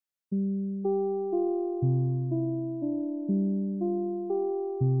This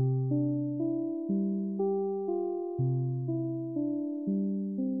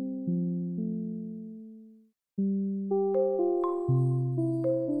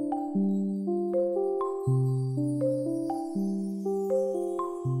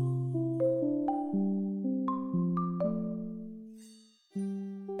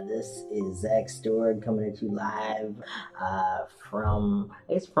is Zach Stewart coming at you live from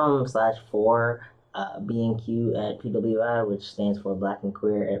it's from slash for B&Q at PWI, which stands for Black and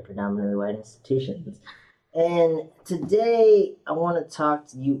Queer at Predominantly White Institutions. And today I want to talk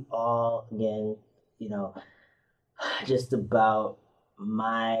to you all again, you know, just about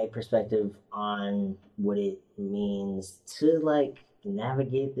my perspective on what it means to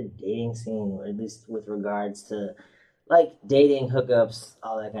navigate the dating scene, or at least with regards to like dating, hookups,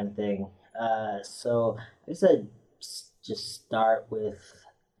 all that kind of thing. So I guess I'd just start with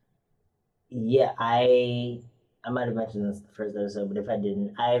yeah, I might have mentioned this the first episode, but if I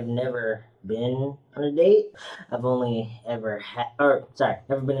didn't, I've never been on a date. I've only ever had, or sorry,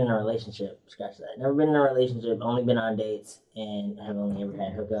 never been in a relationship. Scratch that. Never been in a relationship. Only been on dates, and have only ever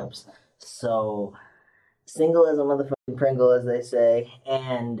had hookups. So single as a motherfucking Pringle, as they say,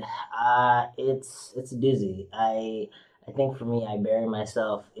 and it's a doozy. I think for me, I bury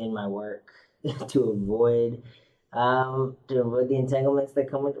myself in my work to avoid the entanglements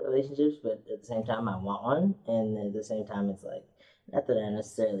that come with relationships, but at the same time, I want one, and at the same time, it's like not that I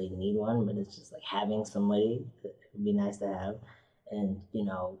necessarily need one, but it's just like having somebody that would be nice to have, and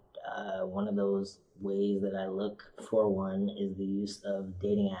one of those ways that I look for one is the use of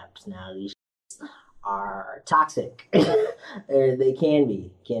dating apps now. These are toxic. They can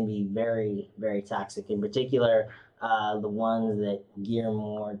be very very toxic. In particular, the ones that gear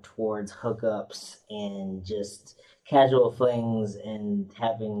more towards hookups and just casual flings and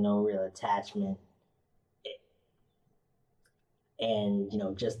having no real attachment, and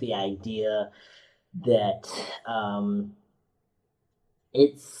just the idea that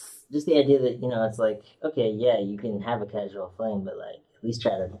it's just the idea that it's like, okay, yeah, you can have a casual fling, but like at least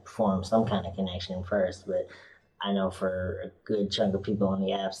try to form some kind of connection first. But I know for a good chunk of people on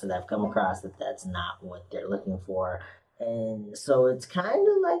the apps that I've come across that that's not what they're looking for, and so it's kind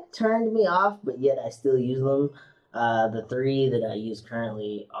of like turned me off, but yet I still use them. The three that I use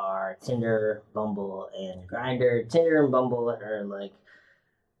currently are Tinder, Bumble, and Grinder. Tinder and Bumble are like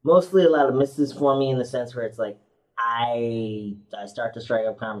mostly a lot of misses for me in the sense where it's like I start to strike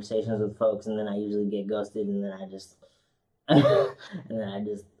up conversations with folks, and then I usually get ghosted, and then I just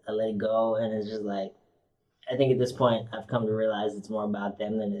I let it go, and it's just like I think at this point I've come to realize it's more about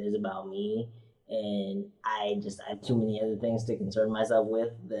them than it is about me, and I have too many other things to concern myself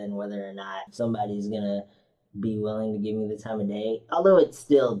with than whether or not somebody's gonna be willing to give me the time of day. Although it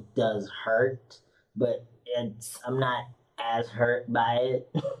still does hurt, but I'm not as hurt by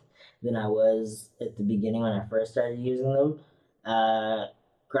it than I was at the beginning when I first started using them. Uh,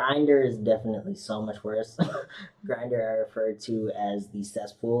 Grinder is definitely so much worse. Grinder I refer to as the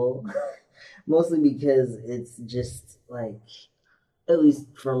cesspool, mostly because it's just like, at least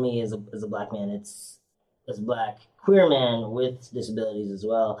for me as a black man, it's as a black queer man with disabilities as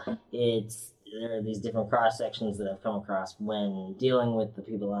well. There are these different cross sections that I've come across when dealing with the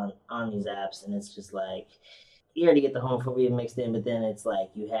people on these apps, and it's just like you already get the homophobia mixed in, but then it's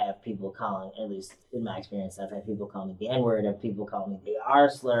like you have people calling, at least in my experience, I've had people call me the N word, have people call me the R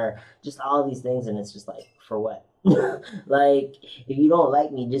slur, just all these things, and it's just like, for what? Like, if you don't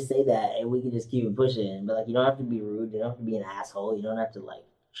like me, just say that, and we can just keep it pushing. But like, you don't have to be rude, you don't have to be an asshole, you don't have to like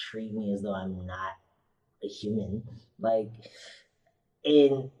treat me as though I'm not a human. Like,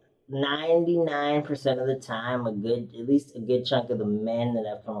 in 99% of the time, at least a good chunk of the men that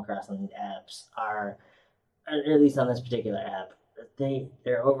I've come across on these apps are, at least on this particular app,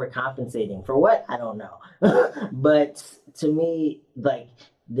 they're overcompensating for what, I don't know. But to me, like,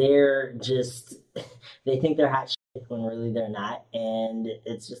 they're just they think they're hot shit when really they're not, and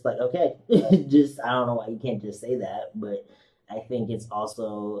it's just like, okay, just I don't know why you can't just say that. But I think it's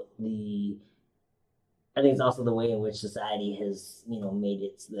also the I think it's also the way in which society has, made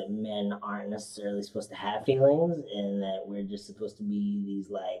it so that men aren't necessarily supposed to have feelings, and that we're just supposed to be these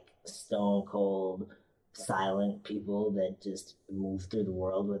like stone cold, silent people that just move through the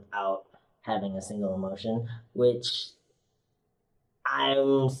world without having a single emotion, which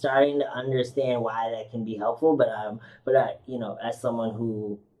I'm starting to understand why that can be helpful. But as someone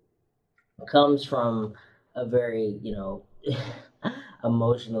who comes from a very,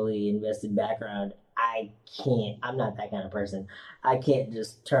 emotionally invested background, I'm not that kind of person. I can't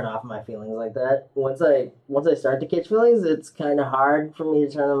just turn off my feelings like that. Once I start to catch feelings, it's kind of hard for me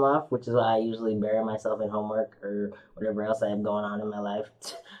to turn them off, which is why I usually bury myself in homework or whatever else I have going on in my life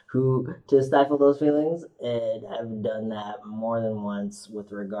who to stifle those feelings. And I've done that more than once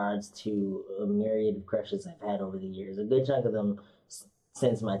with regards to a myriad of crushes I've had over the years. A good chunk of them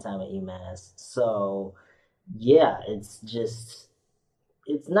since my time at UMass. So yeah, it's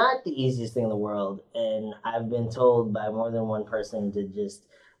not the easiest thing in the world, and I've been told by more than one person to just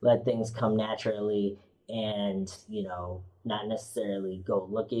let things come naturally and, not necessarily go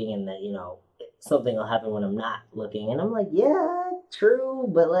looking, and that, something will happen when I'm not looking. And I'm like, yeah, true,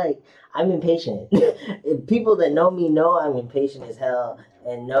 but like, I'm impatient. If people that know me know I'm impatient as hell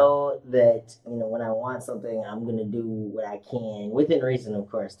and know that, when I want something, I'm going to do what I can, within reason, of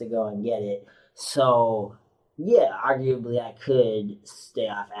course, to go and get it. So, yeah, arguably I could stay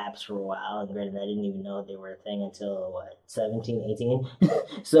off apps for a while, and granted, I didn't even know they were a thing until what, 17, 18.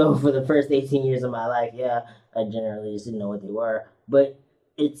 So for the first 18 years of my life, yeah, I generally just didn't know what they were. But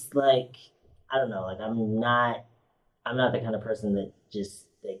it's like, I don't know, like I'm not the kind of person that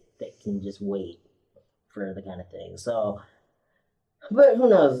can just wait for the kind of thing. So, but who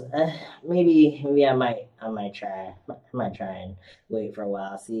knows? Maybe I might try and wait for a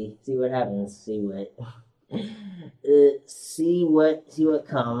while, see what happens, see what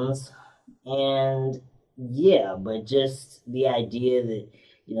comes. And yeah, but just the idea that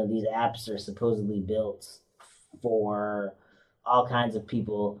these apps are supposedly built for all kinds of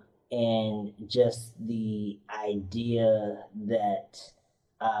people, and just the idea that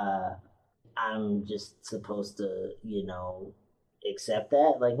uh I'm just supposed to accept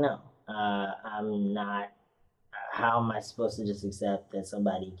that. Like, no, I'm not. How am I supposed to just accept that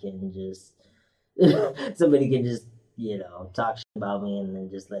somebody can just talk shit about me and then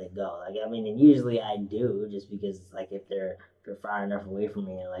just let it go? Like, I mean, and usually I do, just because like if they're far enough away from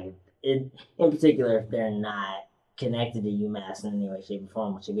me, like in particular if they're not connected to UMass in any way, shape, or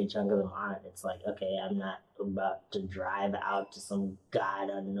form, which a good chunk of them aren't. It's like, okay, I'm not about to drive out to some god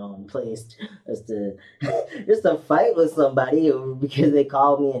unknown place just to just to fight with somebody because they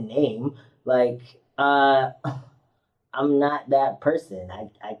called me a name. Like, I'm not that person. I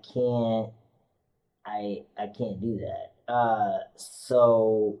can't I can't do that.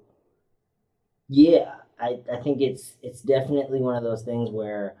 So yeah, I think it's definitely one of those things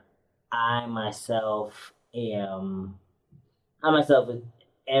where I myself am I myself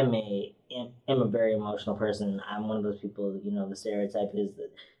am a very emotional person. I'm one of those people that, the stereotype is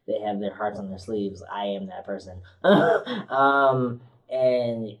that they have their hearts on their sleeves. I am that person. And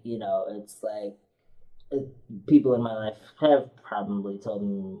it's like, people in my life have probably told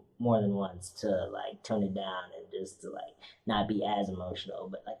me more than once to like tone it down and just to like not be as emotional,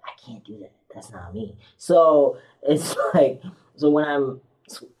 but like I can't do that. That's not me. So it's like, so when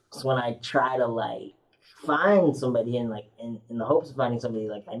I try to like find somebody, and like in the hopes of finding somebody,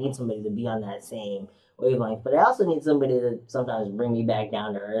 like I need somebody to be on that same wavelength, but I also need somebody to sometimes bring me back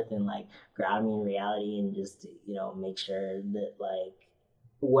down to earth and like ground me in reality, and just to, make sure that like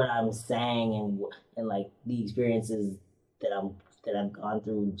what I'm saying and like the experiences that I've gone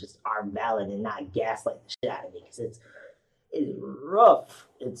through just are valid and not gaslight the shit out of me, because it's rough.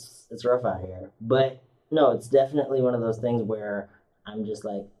 It's rough out here. But no, it's definitely one of those things where I'm just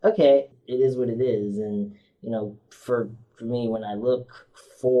like, okay, it is what it is. And for me, when I look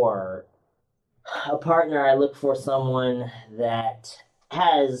for a partner, I look for someone that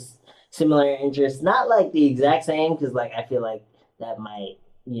has similar interests, not like the exact same, because like I feel like that might,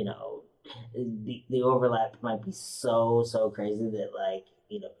 the overlap might be so crazy that like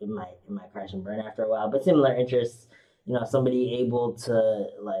it might crash and burn after a while. But similar interests, somebody able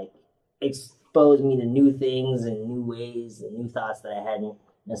to like expose me to new things and new ways and new thoughts that I hadn't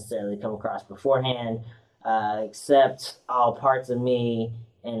necessarily come across beforehand. Accept all parts of me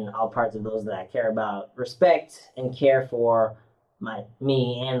and all parts of those that I care about, respect and care for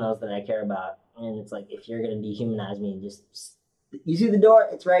me and those that I care about. And it's like, if you're gonna dehumanize me, just you see the door,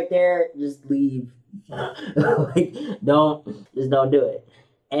 it's right there. Just leave. Like, don't do it.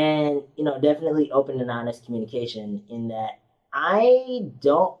 And definitely open and honest communication. In that, I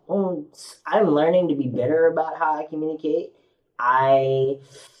don't. I'm learning to be better about how I communicate. I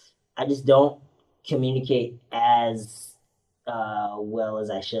I just don't communicate as well as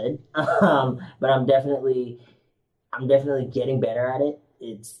I should. But I'm definitely getting better at it.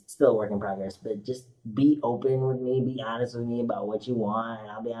 It's still a work in progress, but just be open with me, be honest with me about what you want,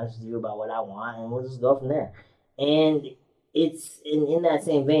 and I'll be honest with you about what I want, and we'll just go from there. And it's in that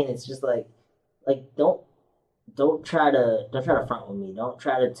same vein, it's just like, don't don't try to front with me. Don't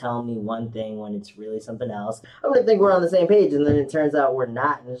try to tell me one thing when it's really something else. I'm gonna think we're on the same page, and then it turns out we're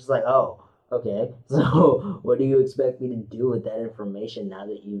not, and it's just like, oh, okay. So what do you expect me to do with that information now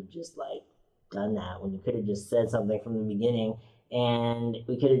that you've just like done that? When you could have just said something from the beginning, and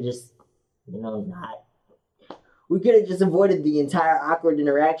we could have just, not. We could have just avoided the entire awkward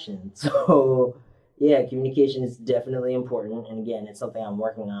interaction. So yeah, communication is definitely important, and again, it's something I'm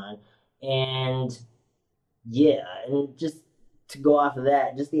working on, and yeah, and just to go off of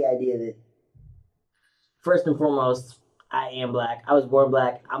that, just the idea that first and foremost, I am black. I was born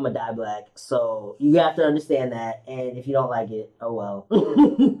black. I'm gonna die black. So you have to understand that. And if you don't like it, oh well.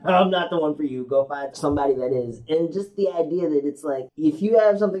 I'm not the one for you. Go find somebody that is. And just the idea that it's like, if you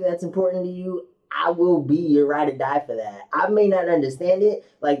have something that's important to you, I will be your ride or die for that. I may not understand it.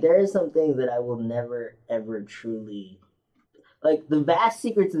 Like, there are some things that I will never, ever truly, like the vast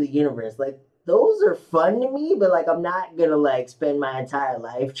secrets of the universe, like those are fun to me, but like I'm not gonna like spend my entire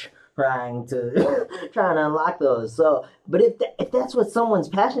life trying to trying to unlock those. So, but if that's what someone's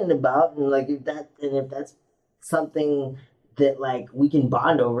passionate about, and like if that's something that like we can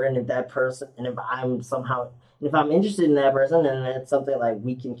bond over, and if that person, and if I'm somehow, and if I'm interested in that person, and it's something like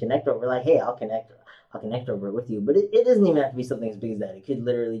we can connect over, like hey, I'll connect over it with you. But it doesn't even have to be something as big as that. It could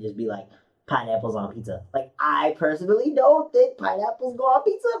literally just be like pineapples on pizza. Like, I personally don't think pineapples go on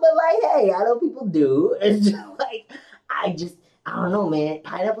pizza, but like, hey, I know people do. It's just like, I just, I don't know, man.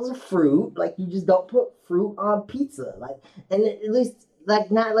 Pineapples are fruit. Like, you just don't put fruit on pizza. Like, and at least, like,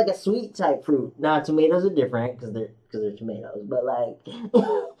 not like a sweet type fruit. Now, tomatoes are different because they're tomatoes, but like,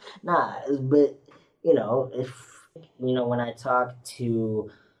 nah, but, if, when I talk to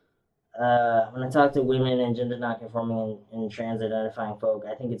women and gender nonconforming and trans identifying folk,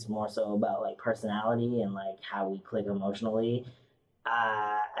 I think it's more so about like personality and like how we click emotionally.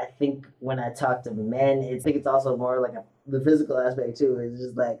 I think when I talk to men, I think it's also more like the physical aspect too. It's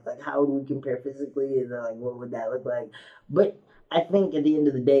just like how would we compare physically, and then like what would that look like? But I think at the end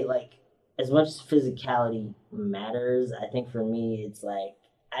of the day, like as much as physicality matters, I think for me it's like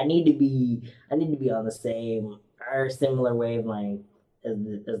I need to be on the same or similar wavelength as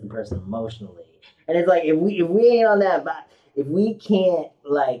the person emotionally. And it's like if we ain't on that, if we can't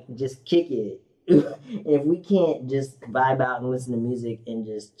like just kick it, if we can't just vibe out and listen to music and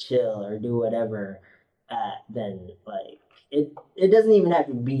just chill or do whatever, then like it doesn't even have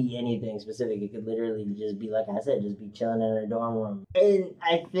to be anything specific. It could literally just be like I said, just be chilling in a dorm room. And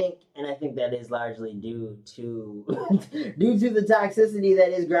I think that is largely due to due to the toxicity that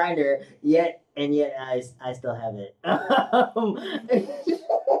is Grinder. Yet I still have it.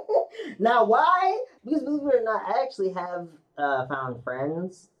 Now why? Because believe it or not, I actually have found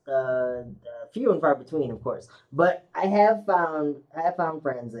friends. Few and far between, of course, but I have found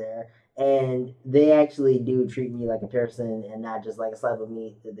friends there, and they actually do treat me like a person and not just like a slab of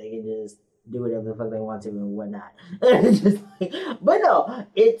meat that they can just do whatever the fuck they want to and whatnot. Just like, but no,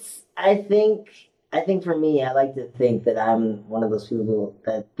 it's I think for me, I like to think that I'm one of those people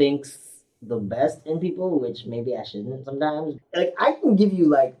that thinks the best in people, which maybe I shouldn't sometimes. Like I can give you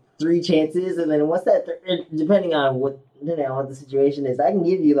like three chances, and then once depending on what the situation is, I can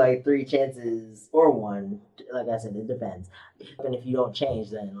give you like three chances or one. Like I said, it depends. And if you don't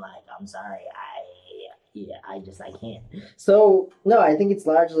change, then like I'm sorry, I can't. So no, I think it's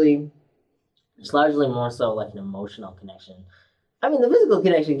largely more so like an emotional connection. I mean, the physical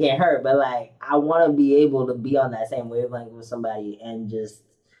connection can't hurt, but like I want to be able to be on that same wavelength with somebody and just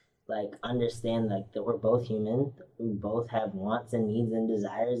like understand like that we're both human. We both have wants and needs and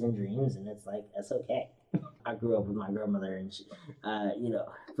desires and dreams, and it's like that's okay. I grew up with my grandmother, and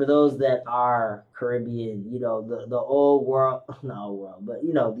for those that are Caribbean, the old world, not old world, but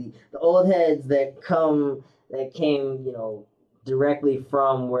the old heads that came, directly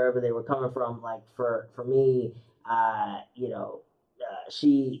from wherever they were coming from. Like for me, my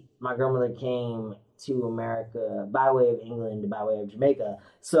grandmother came to America by way of England, by way of Jamaica.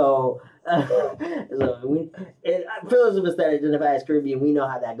 So, for those of us that identify as Caribbean, we know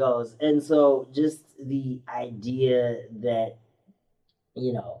how that goes. And so, just the idea that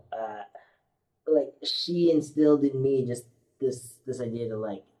you know, like she instilled in me just this idea to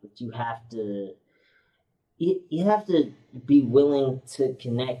like that you have to be willing to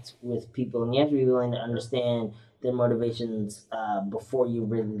connect with people, and you have to be willing to understand their motivations before you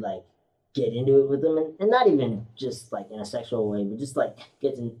really like get into it with them, and not even just like in a sexual way, but just like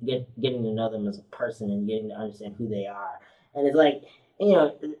getting to know them as a person and getting to understand who they are. And it's like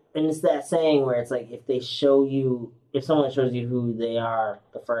and it's that saying where it's like if someone shows you who they are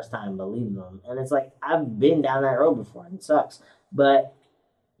the first time, believe them. And it's like I've been down that road before, and it sucks, but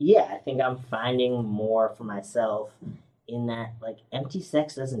yeah, I think I'm finding more for myself in that like empty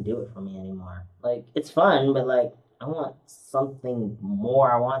sex doesn't do it for me anymore. Like it's fun, but like I want something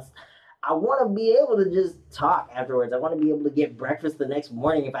more. I want to be able to just talk afterwards. I want to be able to get breakfast the next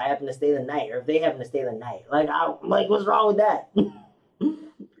morning if I happen to stay the night, or if they happen to stay the night. Like I like, what's wrong with that?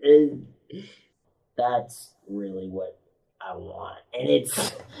 And that's really what I want, and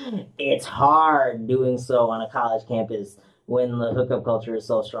it's hard doing so on a college campus when the hookup culture is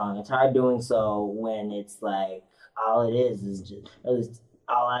so strong. It's hard doing so when it's like all it is just, at least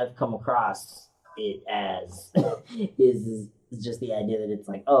all I've come across it as is just the idea that it's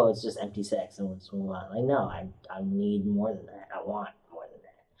like, oh, it's just empty sex and let's move on. Like, no, I need more than that. I want more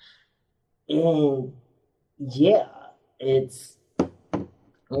than that. And yeah, it's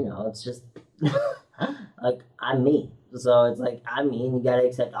it's just like I'm me. So it's like I'm me, and you gotta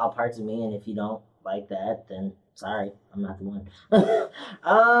accept all parts of me. And if you don't like that, then sorry, I'm not the one.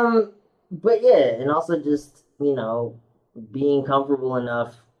 But yeah, and also just being comfortable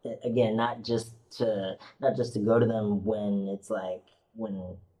enough. Again, not just to go to them when it's like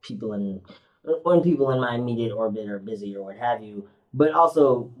people in when people in my immediate orbit are busy or what have you, but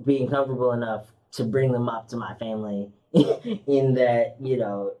also being comfortable enough to bring them up to my family in that,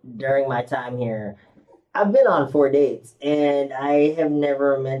 during my time here, I've been on 4 dates and I have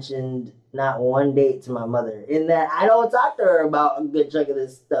never mentioned not one date to my mother. In that I don't talk to her about a good chunk of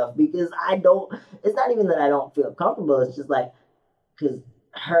this stuff because I don't. It's not even that I don't feel comfortable. It's just like because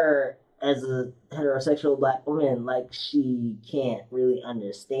her as a heterosexual black woman, like she can't really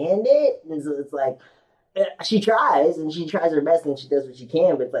understand it, and so it's like she tries and she tries her best and she does what she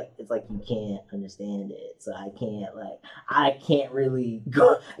can, but it's like you can't understand it, so I can't really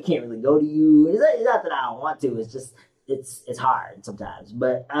go to you. It's not that I don't want to, it's just it's hard sometimes,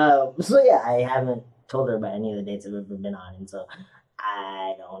 but so yeah, I haven't told her about any of the dates I've ever been on, and so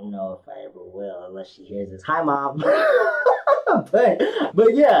I don't know if I ever will unless she hears this. Hi, mom. but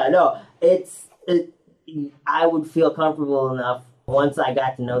yeah, no, I would feel comfortable enough once I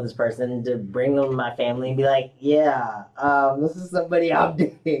got to know this person to bring them to my family and be like, yeah, this is somebody I'm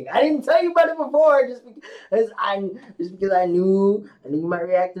dating. I didn't tell you about it before just because I knew you might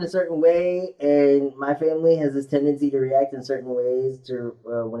react in a certain way, and my family has this tendency to react in certain ways to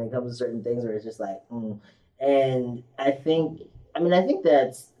when it comes to certain things where it's just like, and I think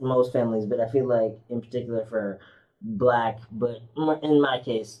that's most families, but I feel like in particular for black, but in my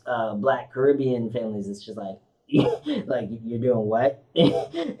case, black Caribbean families, it's just like, like you're doing what,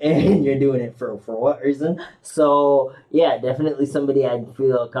 and you're doing it for what reason? So yeah, definitely somebody I'd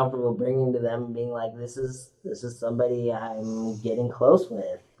feel comfortable bringing to them, and being like, this is somebody I'm getting close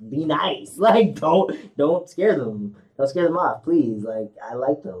with. Be nice, like don't scare them. Don't scare them off, please. Like I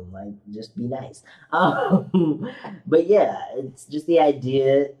like them. Like just be nice. But yeah, it's just the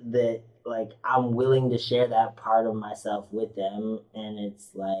idea that like I'm willing to share that part of myself with them, and it's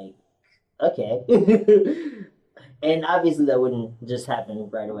like okay. And obviously that wouldn't just happen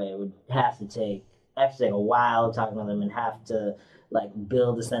right away. It would have to take a while talking to them, and have to like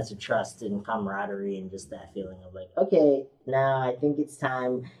build a sense of trust and camaraderie and just that feeling of like, okay, now I think it's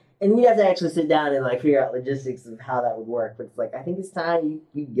time. And we'd have to actually sit down and like figure out logistics of how that would work. But it's like I think it's time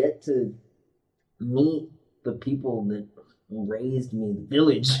you get to meet the people that raised me, the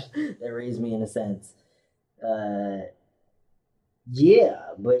village that raised me in a sense. Uh,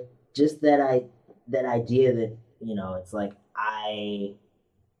 yeah, but just that idea that it's like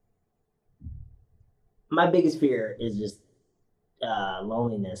my biggest fear is just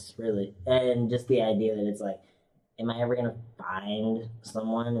loneliness, really, and just the idea that it's like, am I ever gonna find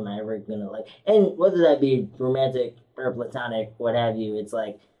someone? Am I ever gonna like, and whether that be romantic or platonic, what have you? It's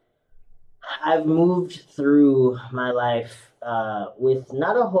like I've moved through my life with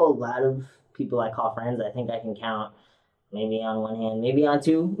not a whole lot of people I call friends. I think I can count maybe on one hand, maybe on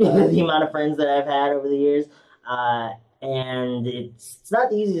two, the amount of friends that I've had over the years. Uh, and it's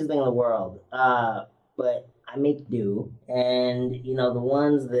not the easiest thing in the world, but I make do. And the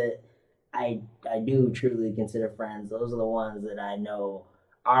ones that I do truly consider friends, those are the ones that I know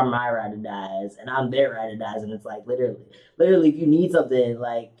are my ride or dies, and I'm their ride or dies. And it's like literally, if you need something,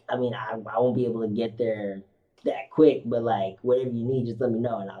 like I won't be able to get there that quick, but like whatever you need, just let me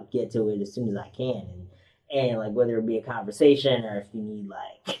know, and I'll get to it as soon as I can. And like whether it be a conversation, or if you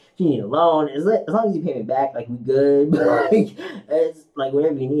need a loan, as long as you pay me back, like we good. Like it's like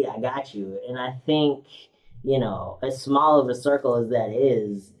whatever you need, I got you. And I think as small of a circle as that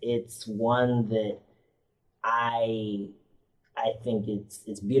is, it's one that I I think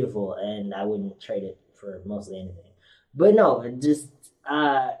it's beautiful, and I wouldn't trade it for mostly anything. But no, uh,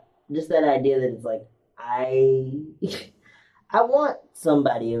 just that idea that it's like I I want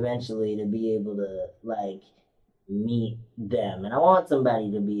somebody eventually to be able to like meet them, and I want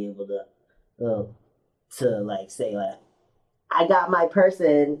somebody to be able to like say like I got my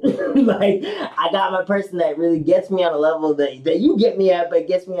person, like I got my person that really gets me on a level that you get me at, but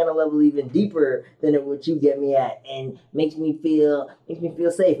gets me on a level even deeper than what you get me at, and makes me feel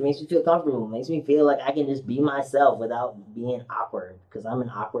safe, makes me feel comfortable, makes me feel like I can just be myself without being awkward, because I'm an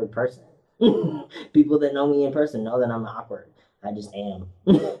awkward person. People that know me in person know that I'm awkward. I just am.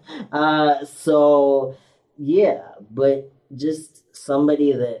 So yeah, but just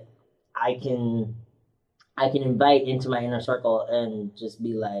somebody that I can I can invite into my inner circle and just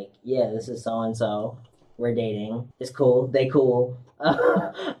be like, yeah, this is so and so. We're dating. It's cool. They cool.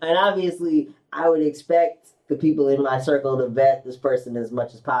 And obviously, I would expect the people in my circle to vet this person as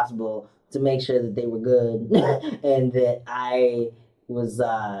much as possible to make sure that they were good and that I was,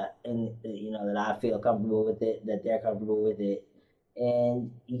 and you know, that I feel comfortable with it, that they're comfortable with it.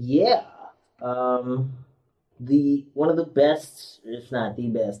 And yeah, um, the one of the best, if not the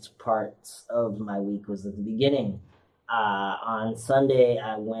best, parts of my week was at the beginning. On Sunday,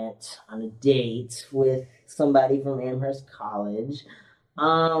 I went on a date with somebody from Amherst College.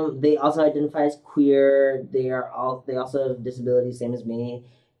 They also identify as queer. They also have disabilities, same as me,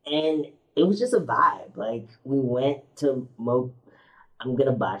 and it was just a vibe. Like we went to I'm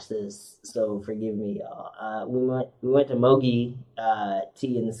gonna botch this, so forgive me, y'all. We went to Mogi,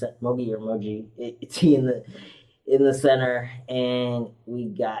 tea in the Mogi or Moji, tea in the center, and we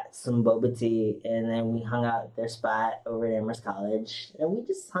got some boba tea, and then we hung out at their spot over at Amherst College, and we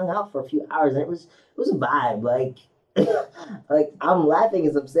just hung out for a few hours, and it was a vibe. Like like I'm laughing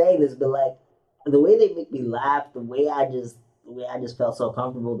as I'm saying this, but like the way they make me laugh, the way I just felt so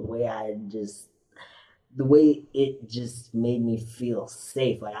comfortable, the way it just made me feel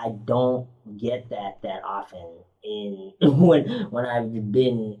safe. Like I don't get that often in when I've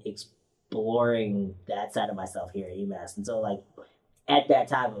been exploring that side of myself here at UMass. And so like at that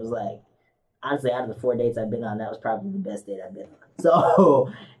time it was like honestly out of the 4 dates I've been on, that was probably the best date I've been on. So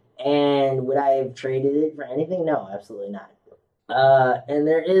and would I have traded it for anything? No, absolutely not. And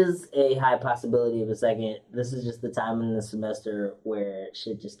there is a high possibility of a second. This is just the time in the semester where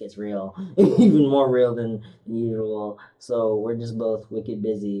shit just gets real, even more real than usual. So we're just both wicked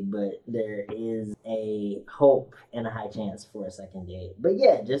busy, but there is a hope and a high chance for a second date. But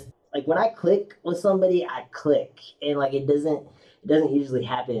yeah, just like when I click with somebody, I click, and like it doesn't usually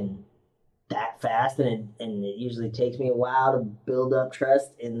happen that fast, and it usually takes me a while to build up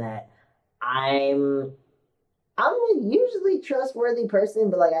trust in that I'm I'm a usually trustworthy person,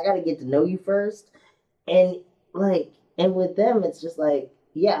 but like I gotta get to know you first. And and with them it's just like,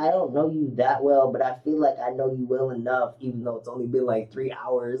 yeah, I don't know you that well, but I feel like I know you well enough, even though it's only been like 3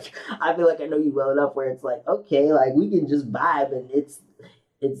 hours. I feel like I know you well enough where it's like, okay, like we can just vibe, and it's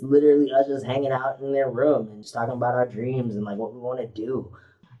literally us just hanging out in their room and just talking about our dreams and like what we want to do.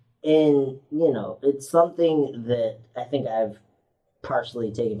 And it's something that I think I've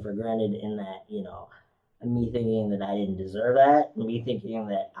partially taken for granted, in that me thinking that I didn't deserve that, me thinking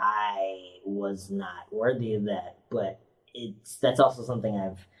that I was not worthy of that. But that's also something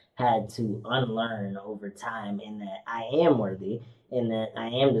I've had to unlearn over time, in that I am worthy, in that I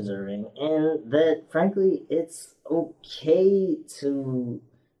am deserving, and that frankly it's okay to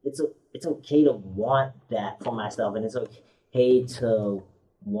want that for myself, and it's okay to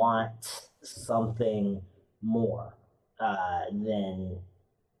want something more than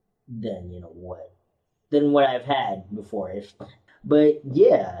what I've had before. But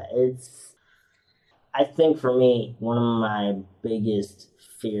yeah, I think for me, one of my biggest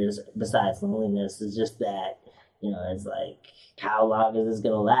fears besides loneliness is just that, it's like, how long is this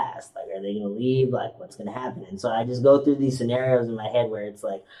gonna last? Like, are they gonna leave? Like, what's gonna happen? And so I just go through these scenarios in my head where it's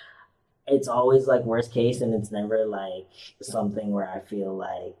like, it's always like worst case, and it's never like something where I feel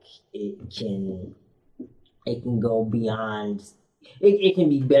like it can go beyond. It can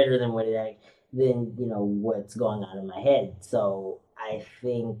be better than what's going on in my head. So I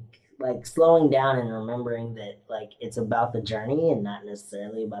think like slowing down and remembering that like it's about the journey and not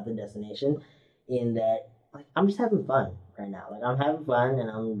necessarily about the destination, in that like I'm just having fun right now. Like I'm having fun, and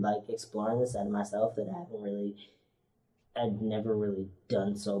I'm like exploring the side of myself that I'd never really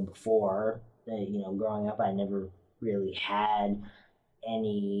done so before. Growing up, I never really had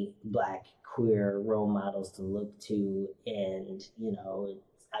any black queer role models to look to, and I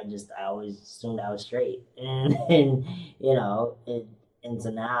always assumed I was straight, and and so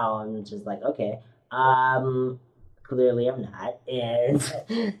now I'm just like, okay, clearly I'm not, and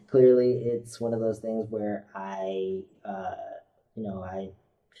clearly it's one of those things where I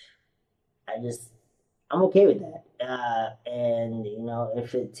just I'm okay with that. And you know,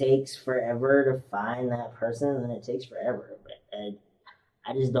 if it takes forever to find that person, then it takes forever. But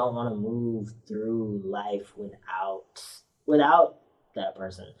I just don't want to move through life without that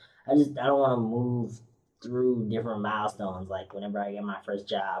person. I don't want to move through different milestones. Like whenever I get my first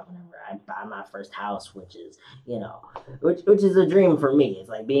job, whenever I buy my first house, which is which is a dream for me. It's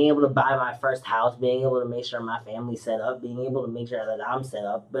like being able to buy my first house, being able to make sure my family's set up, being able to make sure that I'm set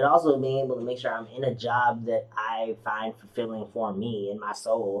up, but also being able to make sure I'm in a job that I find fulfilling for me and my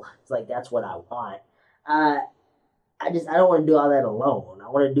soul. It's like that's what I want. Uh, I don't want to do all that alone. I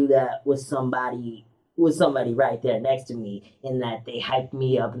want to do that with somebody right there next to me, in that they hype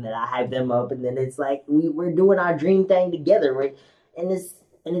me up and then I hype them up, and then it's like we're doing our dream thing together. And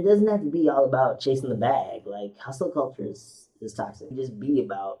it doesn't have to be all about chasing the bag. Like hustle culture is toxic. Just be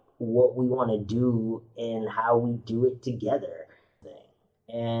about what we want to do and how we do it together.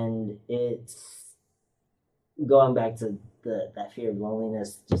 And it's going back to that fear of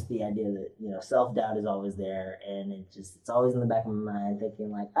loneliness, just the idea that self doubt is always there, and it's always in the back of my mind,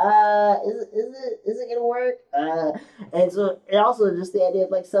 thinking like, is it gonna work? And so it also just the idea of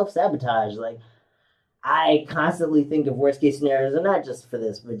like self sabotage. Like I constantly think of worst case scenarios, and not just for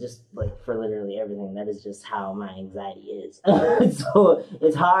this, but just like for literally everything. That is just how my anxiety is. So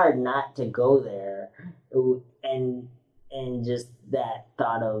it's hard not to go there, and just that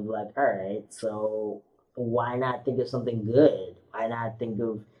thought of like, all right, so why not think of something good? Why not think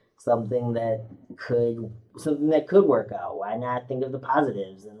of something that could work out? Why not think of the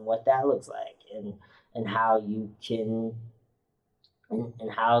positives and what that looks like, and how you can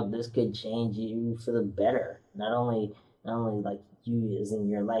and how this could change you for the better. Not only like you as in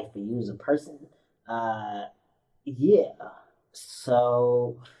your life, but you as a person. Uh, yeah.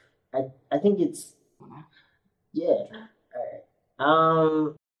 So I think it's yeah. All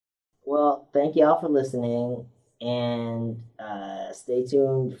right. Well, thank y'all for listening, and stay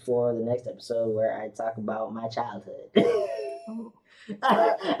tuned for the next episode where I talk about my childhood.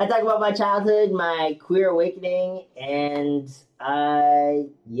 I talk about my childhood, my queer awakening, and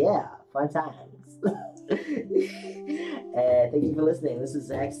yeah, fun times. Thank you for listening. This is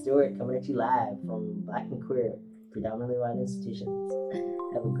Zach Stewart coming at you live from Black and Queer, predominantly white institutions.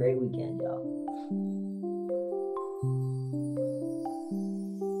 Have a great weekend, y'all.